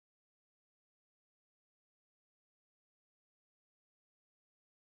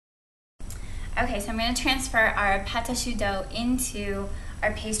Okay, so I'm going to transfer our pate choux dough into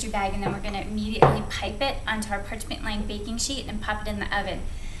our pastry bag, and then we're going to immediately pipe it onto our parchment-lined baking sheet and pop it in the oven.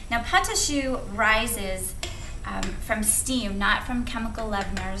 Now, pate choux rises from steam, not from chemical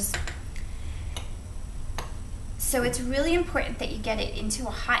leaveners. So it's really important that you get it into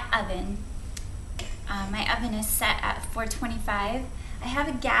a hot oven. My oven is set at 425. I have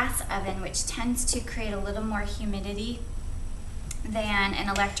a gas oven, which tends to create a little more humidity than an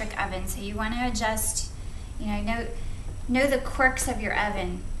electric oven. So you want to adjust, know the quirks of your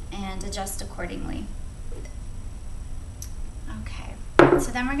oven and adjust accordingly. Okay,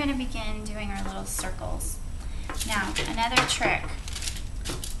 so then we're going to begin doing our little circles. Now, another trick,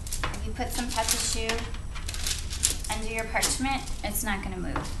 if you put some pate choux under your parchment, it's not going to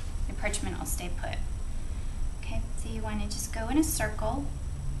move. Your parchment will stay put. Okay, so you want to just go in a circle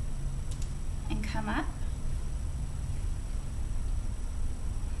and come up.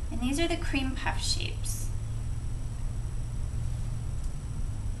 And these are the cream puff shapes.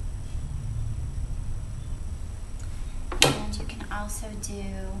 And you can also do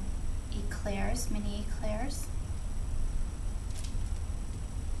eclairs, mini eclairs.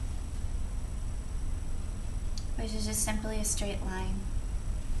 Which is just simply a straight line.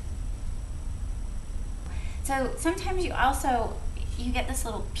 So sometimes you get this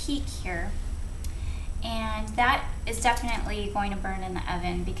little peak here, and that is definitely going to burn in the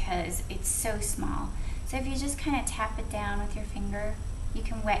oven because it's so small. So if you just kind of tap it down with your finger, you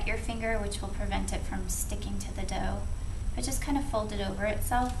can wet your finger, which will prevent it from sticking to the dough, but just kind of fold it over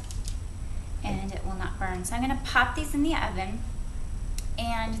itself and it will not burn. So I'm going to pop these in the oven,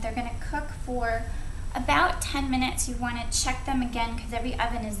 and they're going to cook for about 10 minutes. You want to check them again because every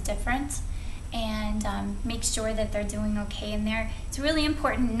oven is different, and make sure that they're doing okay in there. It's really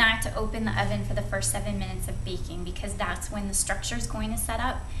important not to open the oven for the first 7 minutes of baking because that's when the structure is going to set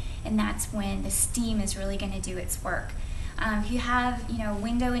up, and that's when the steam is really going to do its work. If you have a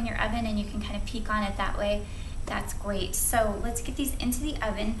window in your oven and you can kind of peek on it that way, that's great. So let's get these into the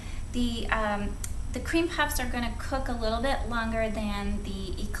oven. The cream puffs are going to cook a little bit longer than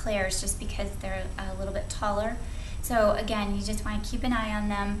the eclairs just because they're a little bit taller. So again, you just want to keep an eye on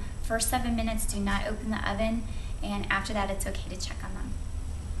them. First 7 minutes, do not open the oven, and after that it's okay to check on them.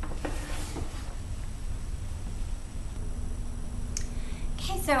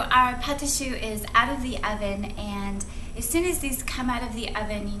 Okay, so our pate choux is out of the oven, and as soon as these come out of the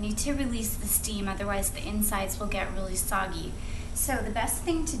oven, you need to release the steam, otherwise the insides will get really soggy. So the best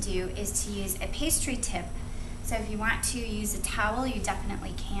thing to do is to use a pastry tip. So if you want to use a towel, you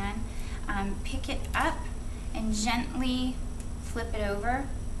definitely can. Pick it up and gently flip it over,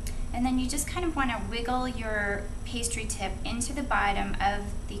 and then you just kind of want to wiggle your pastry tip into the bottom of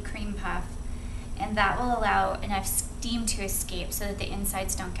the cream puff, and that will allow enough steam to escape so that the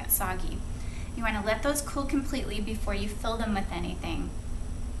insides don't get soggy. You want to let those cool completely before you fill them with anything.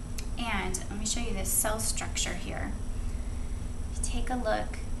 And let me show you this cell structure here. Take a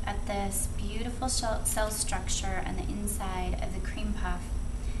look at this beautiful cell structure on the inside of the cream puff.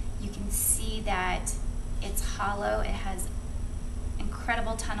 You can see that it's hollow, it has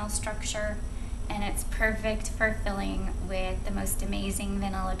incredible tunnel structure, and it's perfect for filling with the most amazing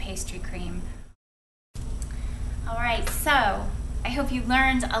vanilla pastry cream. Alright, so I hope you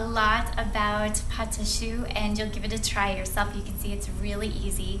learned a lot about pate choux, and you'll give it a try yourself. You can see it's really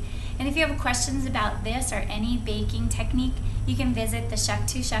easy. And if you have questions about this or any baking technique, you can visit the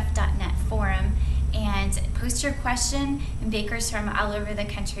chef2chef.net forum and post your question, and bakers from all over the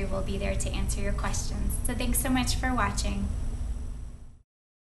country will be there to answer your questions. So thanks so much for watching.